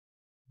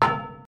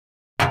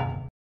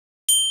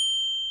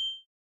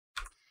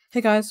Hey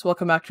guys,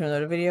 welcome back to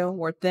another video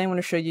where today I'm going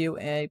to show you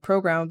a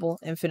programmable,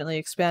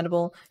 infinitely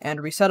expandable,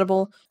 and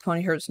resettable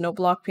 20Hz note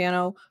block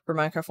piano for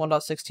Minecraft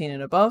 1.16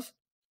 and above.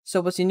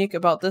 So what's unique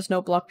about this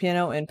note block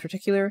piano in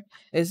particular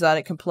is that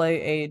it can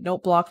play a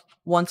note block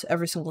once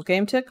every single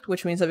game tick,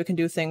 which means that we can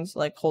do things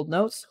like hold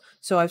notes.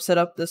 So I've set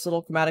up this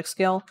little chromatic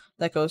scale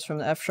that goes from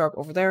the F sharp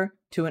over there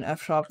to an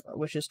F sharp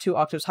which is 2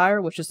 octaves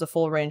higher, which is the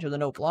full range of the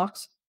note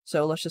blocks.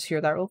 So let's just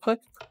hear that real quick.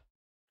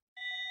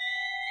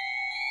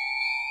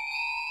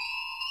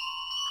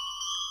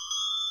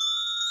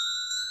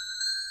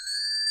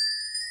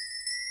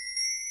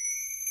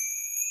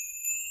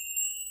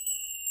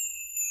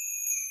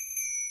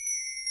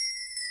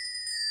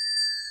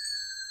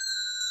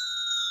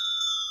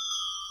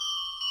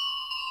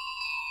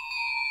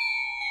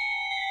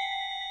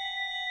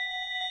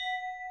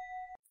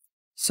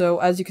 So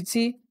as you can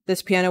see,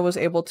 this piano was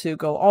able to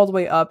go all the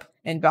way up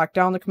and back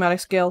down the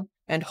chromatic scale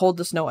and hold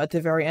this note at the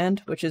very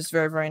end, which is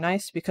very, very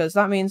nice because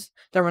that means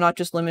that we're not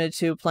just limited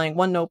to playing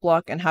one note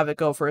block and have it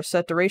go for a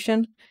set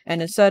duration,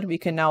 and instead we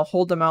can now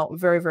hold them out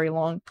very, very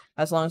long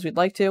as we'd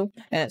like to,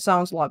 and it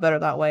sounds a lot better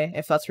that way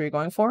if that's what you're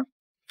going for.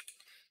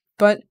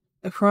 But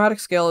the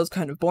chromatic scale is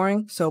kind of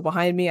boring, so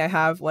behind me I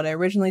have what I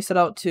originally set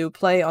out to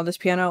play on this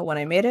piano when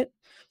I made it.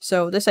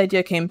 So this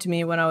idea came to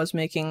me when I was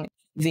making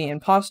the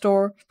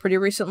Impostor pretty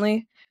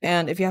recently,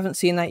 and if you haven't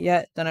seen that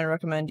yet, then I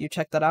recommend you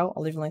check that out.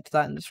 I'll leave a link to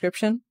that in the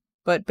description.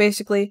 But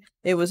basically,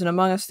 it was an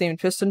Among Us themed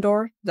piston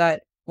door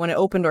that when it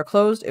opened or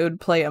closed, it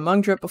would play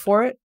Among Drip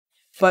before it.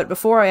 But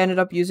before I ended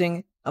up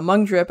using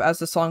Among Drip as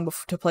the song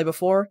to play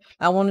before,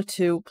 I wanted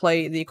to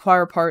play the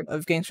choir part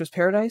of Gangster's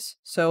Paradise,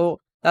 so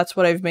that's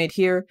what I've made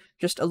here,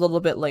 just a little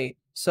bit late.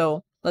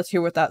 So let's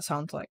hear what that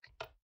sounds like.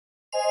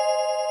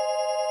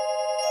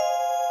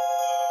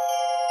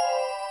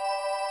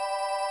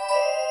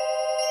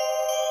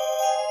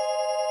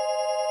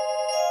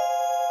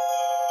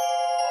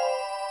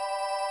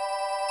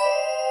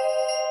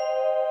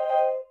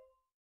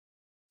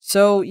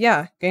 So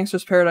yeah,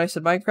 Gangster's Paradise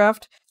in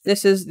Minecraft,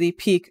 this is the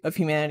peak of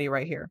humanity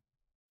right here.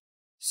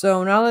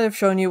 So now that I've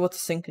shown you what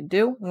this thing can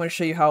do, I'm going to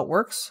show you how it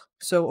works.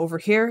 So over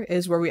here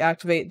is where we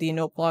activate the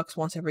note blocks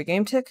once every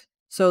game tick.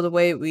 So the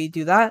way we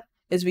do that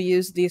is we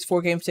use these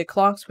 4 game tick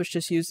clocks, which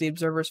just use the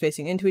observers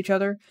facing into each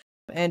other,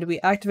 and we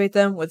activate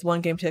them with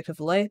 1 game tick of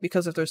delay,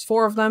 because if there's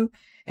 4 of them,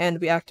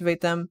 and we activate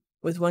them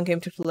with 1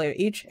 game tick delay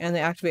each, and they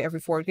activate every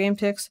 4 game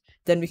ticks,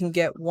 then we can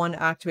get 1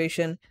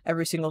 activation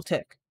every single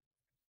tick.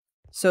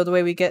 So the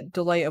way we get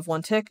delay of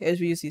 1 tick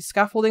is we use these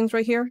scaffoldings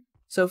right here.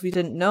 So if you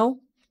didn't know,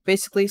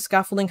 basically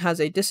scaffolding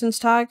has a distance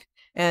tag,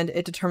 and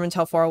it determines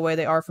how far away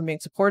they are from being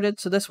supported.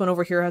 So this one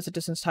over here has a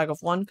distance tag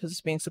of 1 because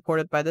it's being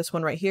supported by this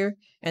one right here,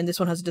 and this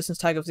one has a distance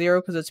tag of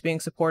 0 because it's being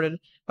supported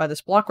by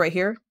this block right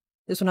here.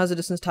 This one has a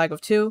distance tag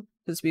of 2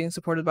 because it's being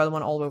supported by the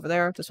one all the way over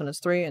there. This one is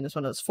 3, and this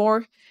one is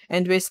 4.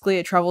 And basically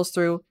it travels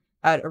through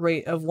at a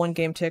rate of 1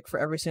 game tick for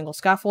every single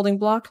scaffolding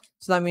block.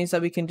 So that means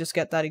that we can just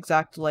get that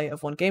exact delay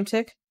of 1 game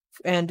tick.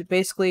 And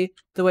basically,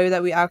 the way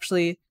that we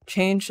actually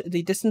change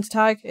the distance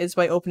tag is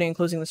by opening and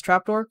closing this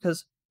trapdoor,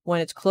 because when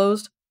it's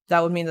closed,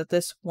 that would mean that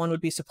this one would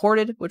be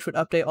supported, which would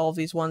update all of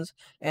these ones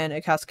and a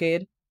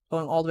cascade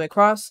going all the way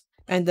across.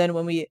 And then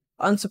when we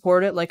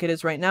unsupport it, like it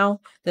is right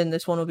now, then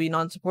this one will be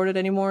non-supported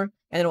anymore,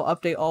 and it'll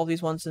update all of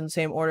these ones in the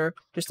same order,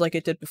 just like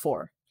it did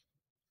before.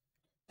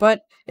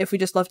 But if we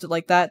just left it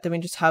like that, then we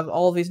just have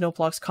all of these note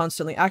blocks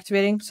constantly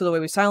activating. So the way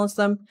we silence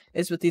them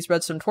is with these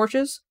redstone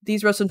torches.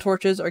 These redstone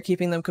torches are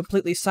keeping them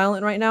completely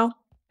silent right now.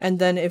 And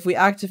then if we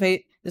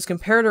activate this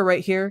comparator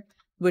right here,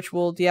 which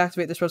will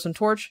deactivate this redstone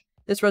torch,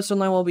 this redstone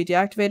line will be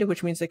deactivated,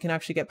 which means they can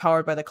actually get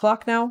powered by the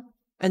clock now.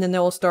 And then they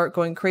will start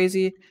going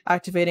crazy,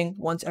 activating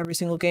once every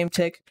single game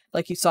tick,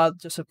 like you saw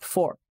just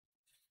before.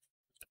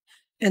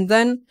 And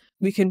then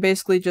we can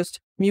basically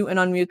just mute and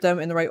unmute them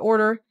in the right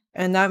order.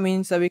 And that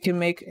means that we can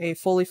make a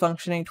fully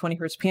functioning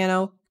 20Hz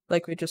piano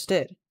like we just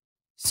did.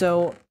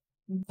 So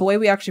the way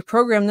we actually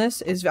program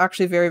this is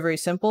actually very, very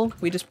simple.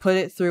 We just put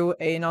it through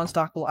a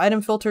non-stackable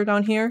item filter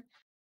down here.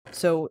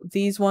 So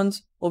these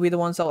ones will be the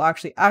ones that will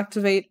actually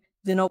activate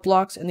the note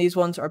blocks, and these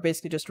ones are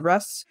basically just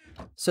rests.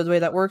 So the way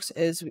that works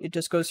is it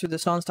just goes through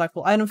this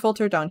non-stackable item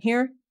filter down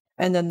here,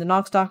 and then the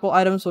non-stackable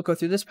items will go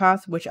through this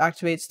path, which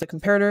activates the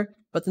comparator,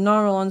 but the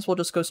normal ones will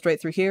just go straight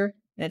through here.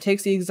 And it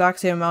takes the exact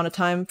same amount of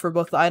time for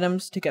both the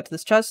items to get to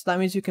this chest. That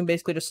means you can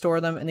basically just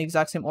store them in the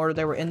exact same order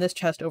they were in this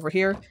chest over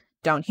here,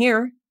 down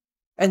here.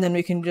 And then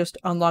we can just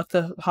unlock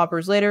the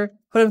hoppers later,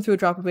 put them through a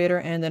drop-ovator,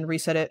 and then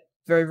reset it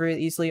very, very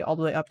easily all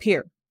the way up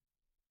here.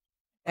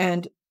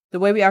 And the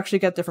way we actually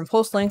get different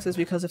pulse lengths is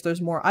because if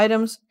there's more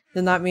items,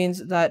 then that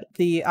means that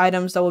the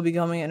items that will be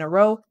going in a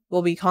row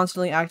will be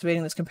constantly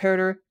activating this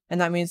comparator, and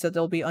that means that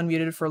they'll be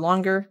unmuted for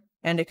longer,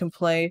 and it can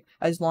play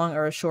as long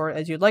or as short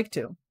as you'd like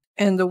to.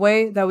 And the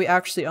way that we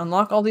actually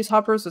unlock all these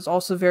hoppers is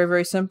also very,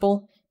 very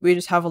simple. We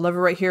just have a lever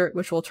right here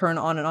which will turn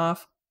on and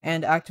off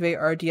and activate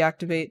or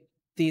deactivate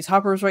these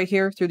hoppers right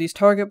here through these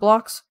target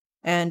blocks.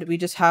 And we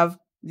just have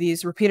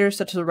these repeaters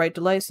set to the right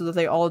delay so that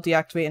they all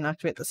deactivate and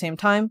activate at the same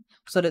time,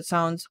 so that it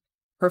sounds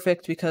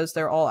perfect because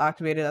they're all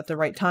activated at the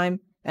right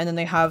time. and then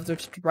they have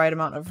the right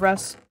amount of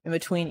rests in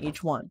between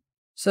each one.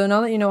 So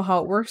now that you know how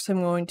it works,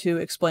 I'm going to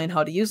explain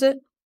how to use it.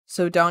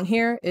 So down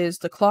here is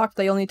the clock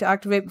that you'll need to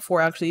activate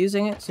before actually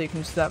using it, so you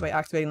can do that by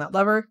activating that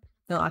lever.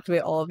 It'll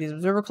activate all of these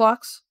observer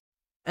clocks.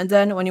 And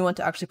then when you want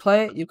to actually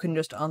play it, you can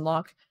just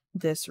unlock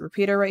this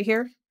repeater right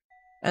here.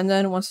 And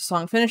then once the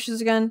song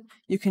finishes again,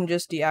 you can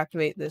just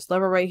deactivate this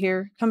lever right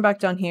here, come back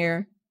down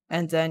here,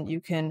 and then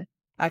you can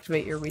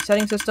activate your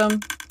resetting system.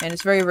 And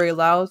it's very, very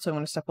loud, so I'm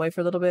going to step away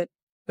for a little bit.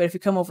 But if you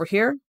come over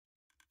here,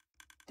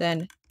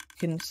 then you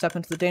can step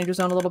into the danger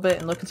zone a little bit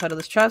and look inside of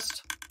this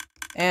chest.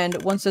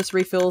 And once this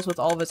refills with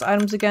all of its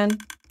items again,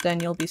 then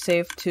you'll be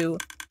safe to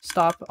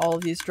stop all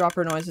of these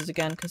dropper noises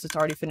again because it's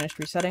already finished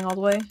resetting all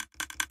the way.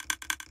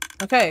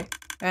 Okay,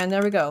 and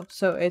there we go.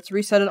 So it's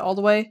reset it all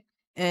the way,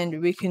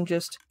 and we can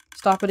just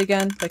stop it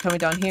again by coming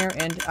down here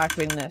and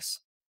activating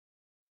this.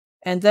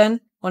 And then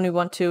when we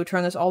want to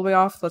turn this all the way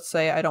off, let's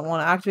say I don't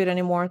want to activate it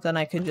anymore, then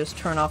I can just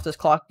turn off this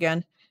clock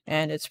again,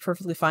 and it's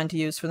perfectly fine to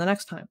use for the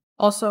next time.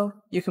 Also,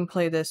 you can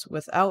play this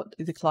without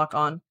the clock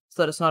on,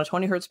 so that it's not a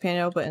 20 Hz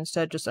piano, but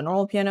instead just a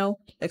normal piano,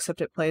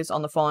 except it plays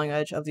on the falling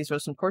edge of these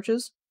redstone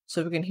torches.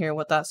 So we can hear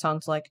what that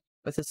sounds like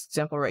with this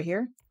example right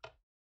here.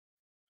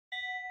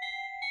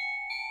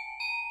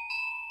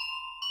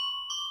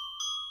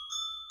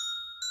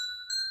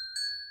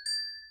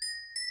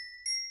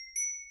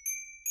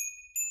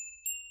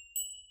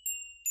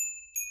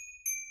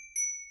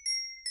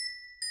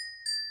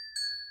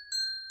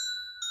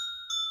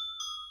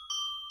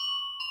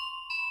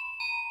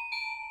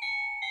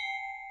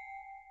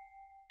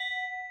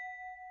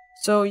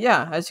 So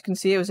yeah, as you can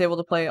see, it was able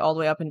to play all the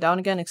way up and down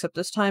again, except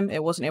this time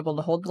it wasn't able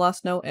to hold the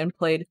last note and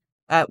played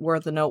at where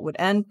the note would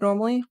end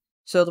normally.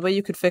 So the way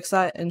you could fix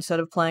that, instead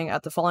of playing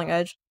at the falling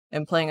edge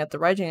and playing at the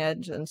rising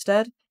edge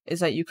instead, is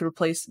that you could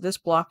replace this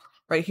block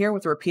right here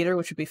with a repeater,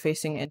 which would be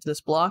facing into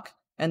this block,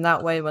 and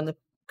that way when the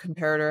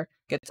comparator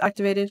gets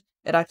activated,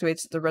 it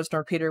activates the redstone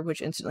repeater,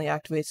 which instantly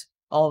activates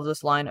all of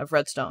this line of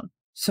redstone.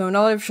 So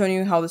now that I've shown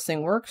you how this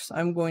thing works,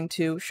 I'm going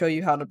to show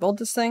you how to build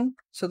this thing.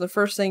 So the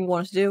first thing you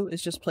want to do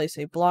is just place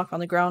a block on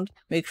the ground,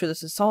 make sure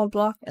this is a solid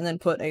block, and then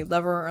put a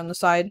lever on the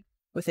side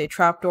with a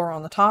trapdoor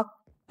on the top,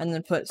 and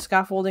then put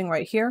scaffolding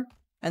right here,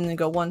 and then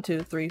go 1, 2,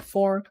 3,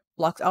 4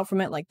 blocks out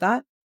from it like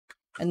that.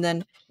 And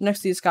then next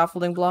to these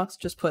scaffolding blocks,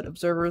 just put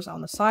observers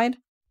on the side,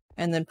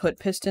 and then put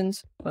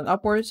pistons going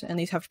upwards, and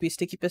these have to be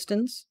sticky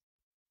pistons.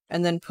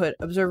 And then put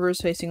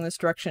observers facing this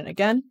direction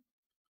again,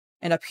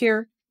 and up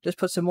here, just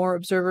put some more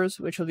observers,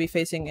 which will be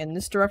facing in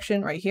this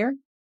direction right here.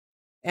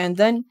 And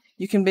then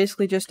you can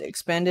basically just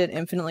expand it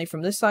infinitely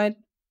from this side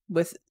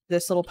with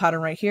this little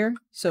pattern right here.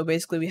 So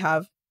basically we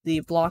have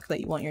the block that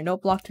you want your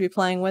note block to be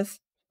playing with,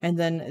 and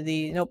then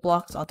the note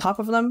blocks on top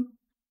of them,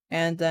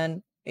 and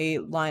then a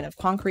line of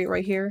concrete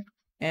right here,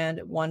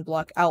 and one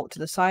block out to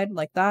the side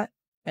like that,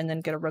 and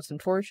then get a redstone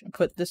torch and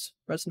put this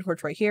redstone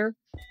torch right here,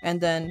 and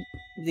then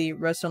the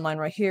redstone line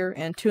right here,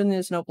 and tune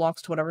these note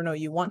blocks to whatever note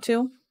you want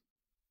to.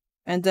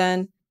 And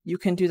then you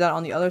can do that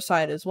on the other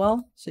side as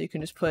well. So you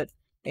can just put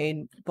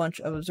a bunch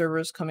of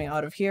observers coming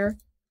out of here,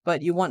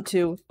 but you want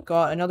to go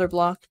out another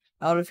block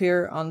out of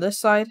here on this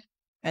side,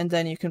 and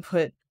then you can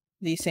put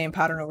the same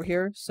pattern over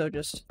here. So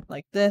just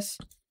like this,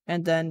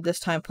 and then this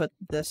time put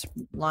this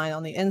line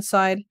on the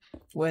inside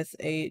with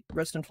a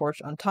redstone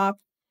torch on top,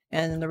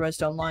 and then the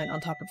redstone line on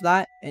top of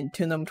that, and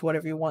tune them to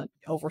whatever you want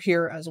over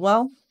here as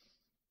well.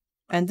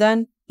 And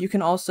then you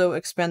can also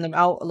expand them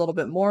out a little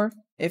bit more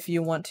if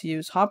you want to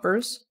use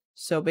hoppers.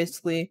 So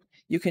basically,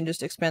 you can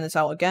just expand this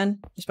out again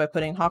just by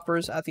putting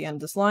hoppers at the end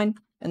of this line,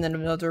 and then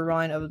another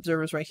line of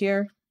observers right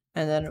here,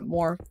 and then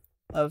more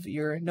of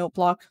your note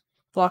block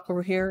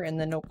over here, and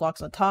then note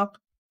blocks on top.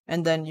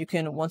 And then you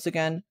can once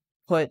again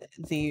put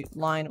the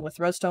line with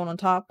redstone on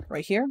top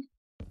right here.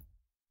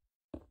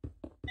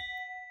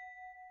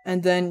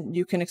 And then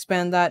you can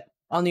expand that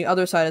on the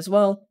other side as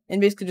well, and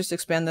basically just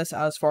expand this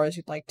out as far as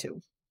you'd like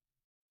to.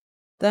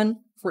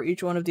 Then, for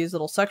each one of these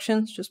little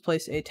sections, just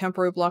place a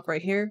temporary block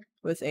right here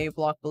with a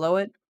block below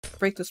it,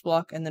 break this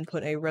block, and then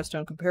put a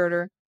redstone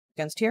comparator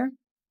against here.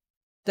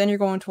 Then you're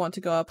going to want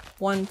to go up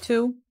 1,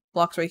 2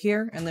 blocks right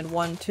here, and then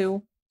 1,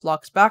 2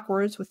 blocks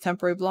backwards with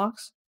temporary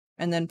blocks,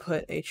 and then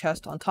put a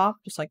chest on top,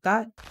 just like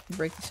that, and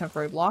break these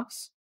temporary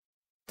blocks.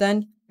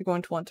 Then you're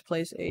going to want to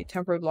place a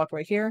temporary block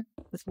right here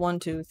with 1,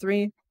 2,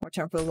 3 more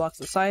temporary blocks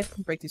to the side,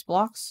 and break these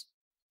blocks,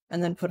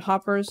 and then put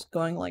hoppers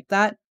going like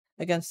that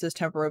against this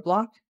temporary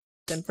block.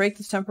 Then break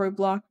this temporary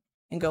block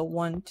and go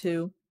 1,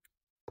 2,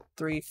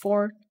 3,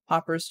 4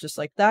 hoppers just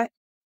like that.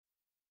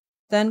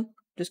 Then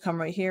just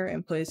come right here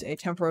and place a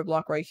temporary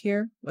block right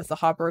here with the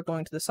hopper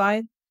going to the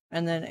side,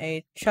 and then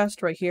a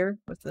chest right here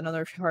with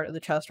another part of the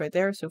chest right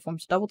there, so it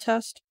forms a double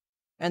chest.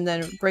 And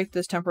then break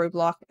this temporary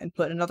block and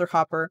put another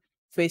hopper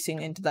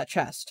facing into that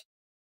chest.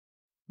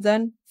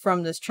 Then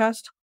from this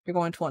chest, you're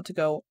going to want to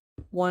go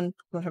 1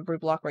 temporary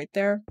block right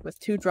there with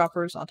 2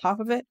 droppers on top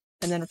of it,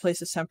 and then replace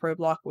this temporary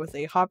block with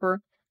a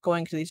hopper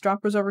going to these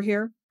droppers over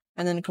here,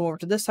 and then come over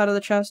to this side of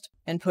the chest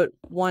and put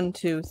 1,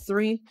 2,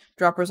 3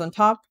 droppers on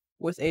top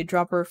with a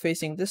dropper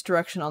facing this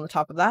direction on the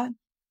top of that.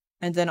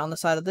 And then on the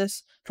side of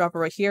this dropper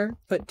right here,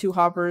 put 2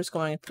 hoppers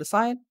going into the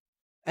side.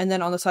 And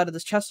then on the side of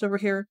this chest over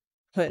here,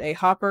 put a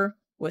hopper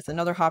with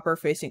another hopper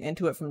facing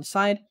into it from the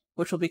side,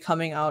 which will be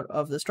coming out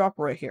of this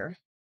dropper right here.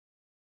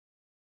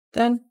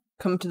 Then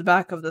come to the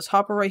back of this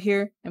hopper right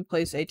here and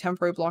place a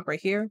temporary block right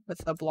here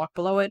with a block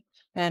below it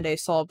and a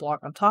solid block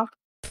on top.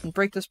 And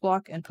break this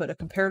block and put a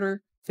comparator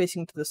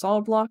facing to the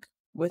solid block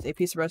with a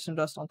piece of redstone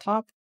dust on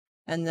top.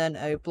 And then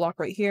a block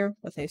right here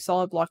with a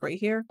solid block right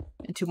here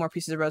and 2 more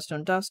pieces of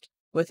redstone dust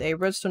with a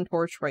redstone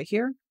torch right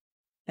here.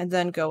 And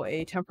then go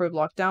a temporary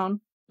block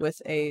down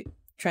with a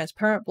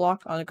transparent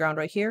block on the ground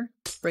right here.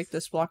 Break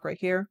this block right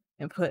here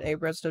and put a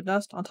redstone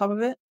dust on top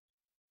of it.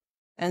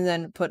 And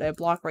then put a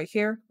block right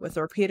here with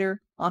a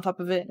repeater on top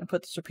of it and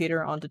put this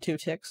repeater onto 2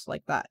 ticks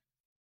like that.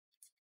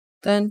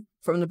 Then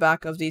from the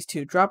back of these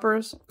 2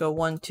 droppers, go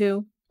 1,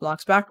 2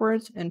 blocks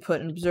backwards and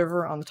put an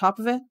observer on the top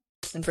of it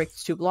and break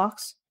these 2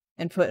 blocks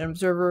and put an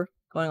observer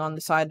going on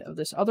the side of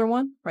this other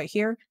one right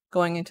here,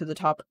 going into the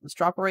top of this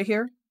dropper right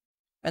here.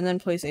 And then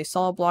place a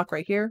solid block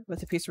right here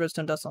with a piece of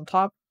redstone dust on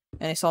top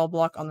and a solid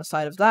block on the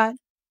side of that.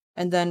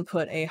 And then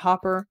put a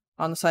hopper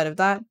on the side of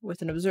that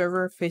with an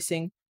observer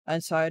facing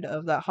inside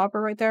of that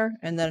hopper right there,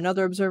 and then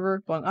another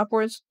observer going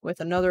upwards with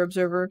another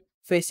observer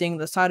facing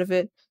the side of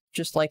it,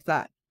 just like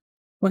that.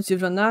 Once you've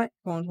done that,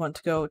 you're going to want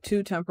to go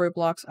 2 temporary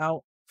blocks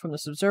out from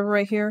this observer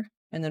right here,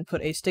 and then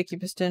put a sticky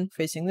piston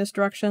facing this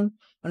direction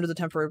under the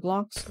temporary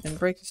blocks, and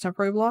break these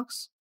temporary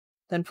blocks.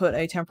 Then put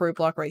a temporary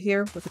block right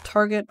here with a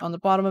target on the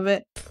bottom of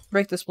it,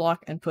 break this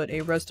block, and put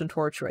a redstone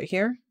torch right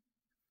here.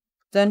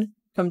 Then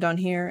come down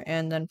here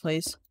and then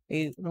place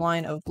a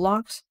line of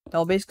blocks that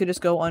will basically just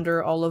go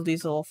under all of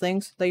these little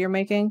things that you're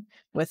making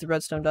with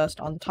redstone dust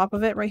on the top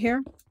of it right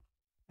here.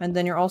 And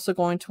then you're also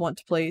going to want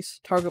to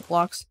place target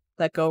blocks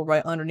that go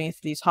right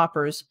underneath these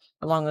hoppers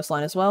along this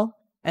line as well.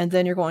 And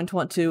then you're going to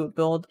want to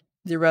build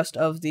the rest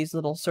of these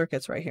little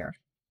circuits right here.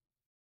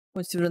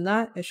 Once you've done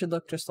that, it should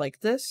look just like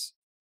this.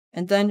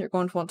 And then you're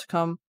going to want to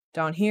come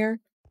down here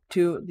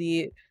to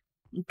the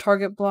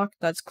target block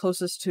that's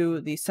closest to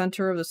the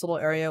center of this little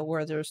area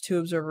where there's 2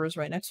 observers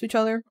right next to each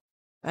other.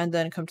 And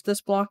then come to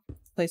this block,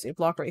 place a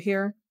block right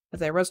here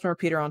with a redstone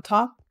repeater on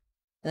top,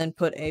 and then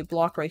put a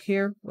block right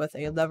here with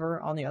a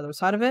lever on the other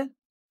side of it.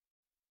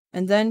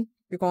 And then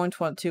you're going to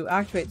want to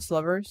activate this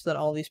lever so that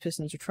all these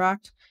pistons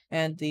retract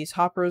and these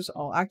hoppers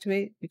all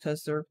activate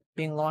because they're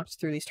being locked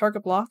through these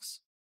target blocks.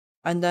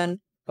 And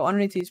then go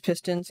underneath these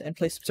pistons and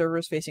place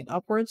observers facing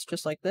upwards,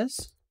 just like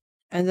this.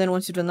 And then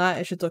once you've done that,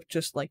 it should look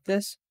just like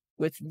this,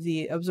 with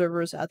the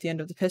observers at the end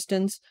of the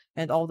pistons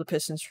and all the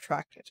pistons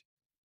retracted.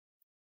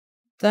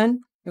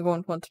 Then you're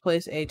going to want to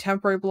place a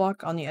temporary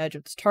block on the edge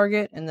of this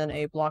target and then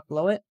a block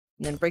below it,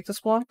 and then break this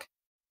block.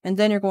 And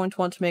then you're going to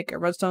want to make a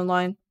redstone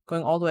line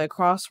going all the way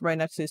across right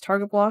next to these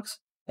target blocks,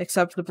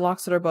 except the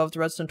blocks that are above the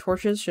redstone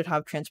torches should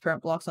have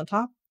transparent blocks on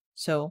top.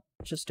 So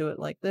just do it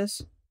like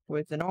this,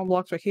 with the normal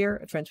blocks right here,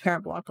 a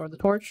transparent block over the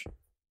torch,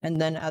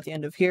 and then at the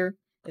end of here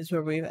is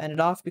where we've ended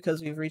off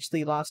because we've reached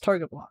the last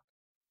target block.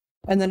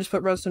 And then just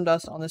put redstone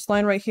dust on this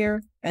line right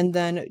here, and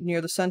then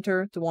near the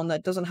center, the one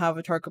that doesn't have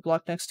a target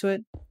block next to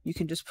it, you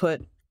can just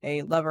put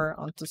a lever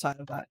onto the side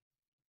of that,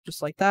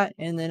 just like that,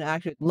 and then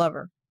activate the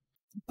lever.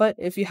 But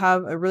if you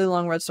have a really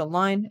long redstone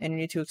line and you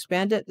need to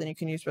expand it, then you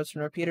can use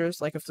redstone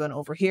repeaters like I've done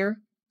over here.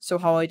 So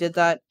how I did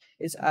that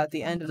is at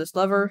the end of this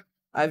lever,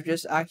 I've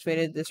just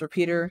activated this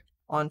repeater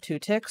on 2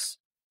 ticks,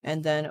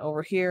 and then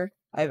over here,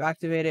 I've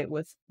activated it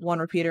with 1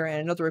 repeater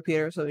and another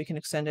repeater so we can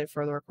extend it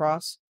further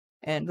across.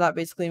 And that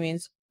basically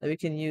means that we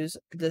can use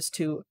this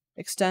to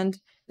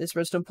extend this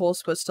redstone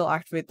pulse, but still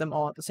activate them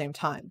all at the same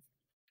time.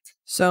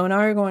 So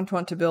now you're going to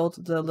want to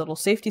build the little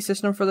safety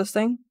system for this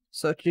thing.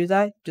 So to do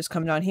that, just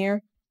come down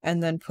here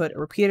and then put a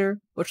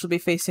repeater, which will be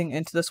facing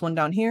into this one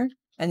down here.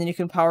 And then you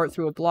can power it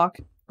through a block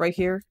right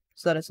here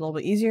so that it's a little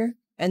bit easier.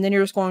 And then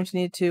you're just going to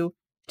need to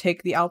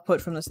take the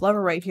output from this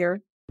lever right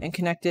here and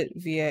connect it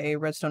via a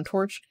redstone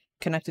torch,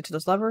 connect it to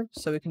this lever.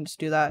 So we can just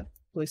do that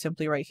really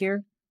simply right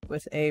here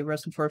with a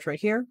redstone torch right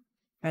here.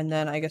 And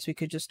then I guess we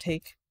could just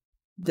take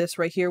this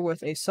right here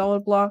with a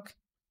solid block,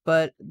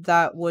 but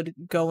that would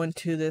go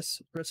into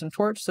this redstone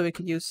torch. So we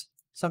could use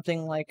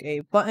something like a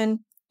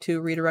button to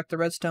redirect the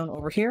redstone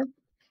over here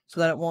so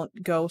that it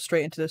won't go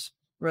straight into this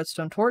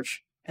redstone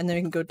torch. And then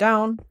we can go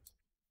down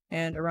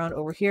and around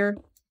over here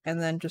and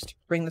then just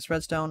bring this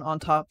redstone on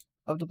top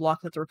of the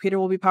block that the repeater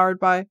will be powered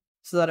by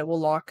so that it will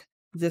lock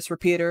this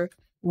repeater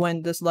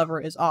when this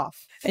lever is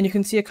off. And you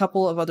can see a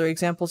couple of other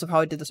examples of how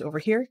I did this over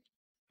here.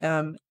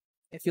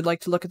 If you'd like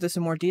to look at this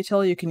in more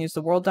detail, you can use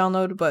the world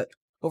download, but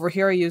over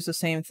here I used the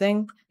same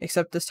thing,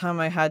 except this time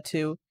I had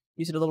to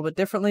use it a little bit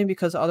differently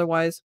because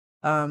otherwise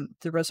the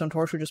redstone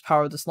torch would just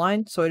power this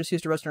line. So I just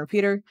used a redstone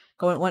repeater,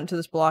 went into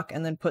this block,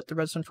 and then put the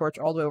redstone torch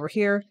all the way over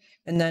here,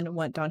 and then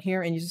went down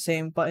here and used the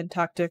same button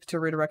tactic to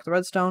redirect the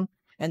redstone,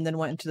 and then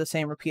went into the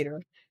same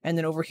repeater. And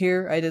then over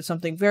here, I did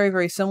something very,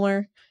 very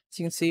similar.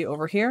 So you can see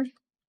over here,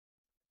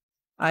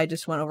 I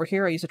just went over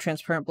here, I used the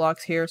transparent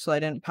blocks here so I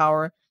didn't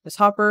power this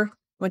hopper,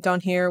 went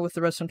down here with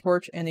the redstone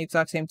torch and the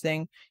exact same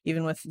thing,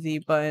 even with the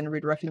button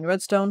redirecting the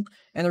redstone.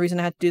 And the reason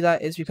I had to do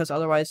that is because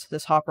otherwise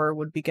this hopper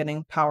would be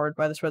getting powered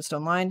by this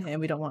redstone line, and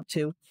we don't want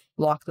to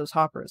block those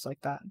hoppers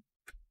like that.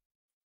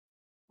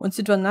 Once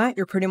you've done that,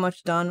 you're pretty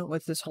much done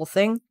with this whole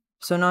thing.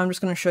 So now I'm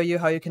just going to show you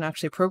how you can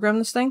actually program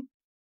this thing.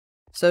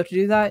 So to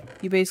do that,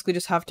 you basically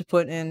just have to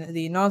put in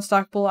the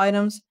non-stackable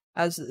items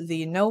as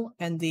the note,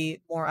 and the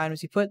more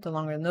items you put, the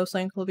longer the note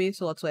length will be.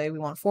 So let's say we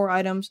want 4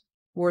 items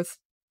worth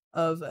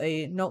of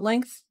a note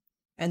length,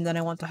 and then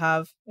I want to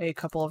have a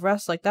couple of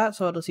rests like that,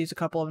 so I'll just use a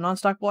couple of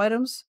non-stackable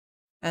items,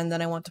 and then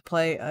I want to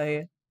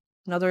play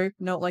another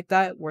note like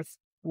that worth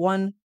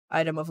 1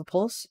 item of a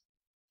pulse,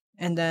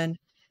 and then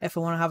if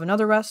I want to have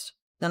another rest,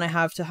 then I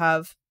have to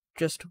have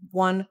just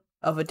 1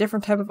 of a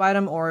different type of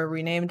item or a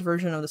renamed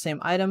version of the same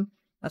item.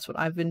 That's what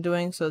I've been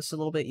doing, so it's a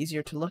little bit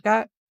easier to look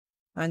at.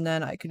 And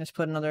then I can just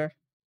put another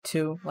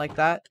 2 like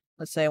that.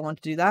 Let's say I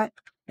want to do that.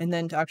 And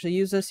then to actually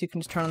use this, you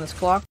can just turn on this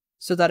clock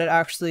so that it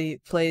actually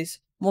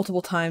plays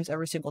multiple times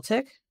every single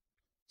tick.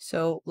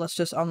 So let's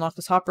just unlock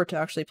this hopper to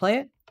actually play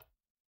it.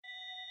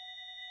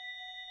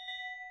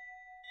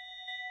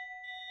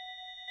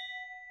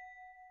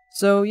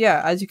 So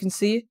yeah, as you can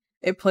see,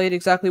 it played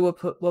exactly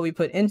what we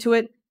put into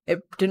it. It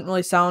didn't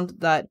really sound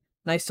that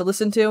nice to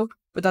listen to,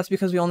 but that's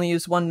because we only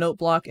used 1 note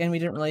block and we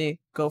didn't really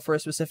go for a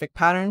specific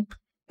pattern.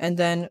 And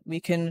then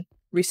we can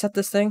reset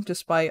this thing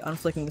just by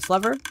unflicking this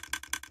lever.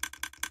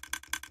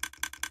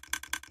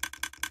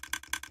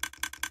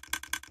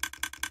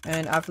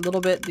 And after a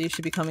little bit, these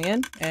should be coming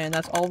in, and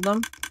that's all of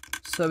them.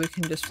 So we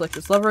can just flick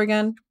this lever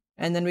again,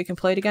 and then we can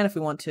play it again if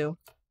we want to.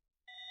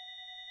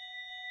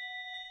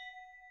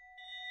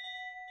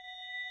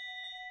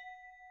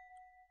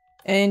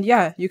 And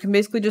yeah, you can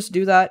basically just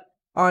do that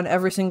on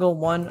every single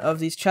one of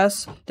these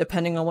chests,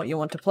 depending on what you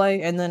want to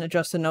play, and then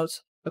adjust the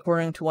notes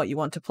according to what you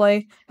want to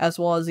play, as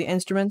well as the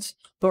instruments.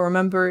 But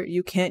remember,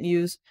 you can't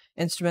use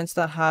instruments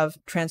that have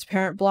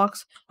transparent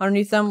blocks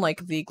underneath them,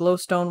 like the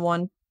glowstone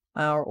one,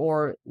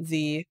 or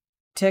the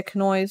tick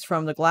noise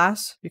from the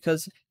glass,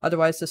 because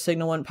otherwise the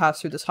signal wouldn't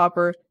pass through this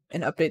hopper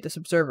and update this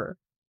observer.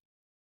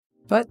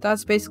 But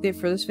that's basically it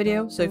for this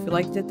video, so if you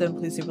liked it, then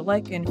please leave a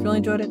like, and if you really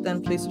enjoyed it,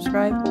 then please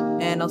subscribe,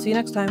 and I'll see you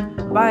next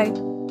time.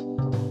 Bye!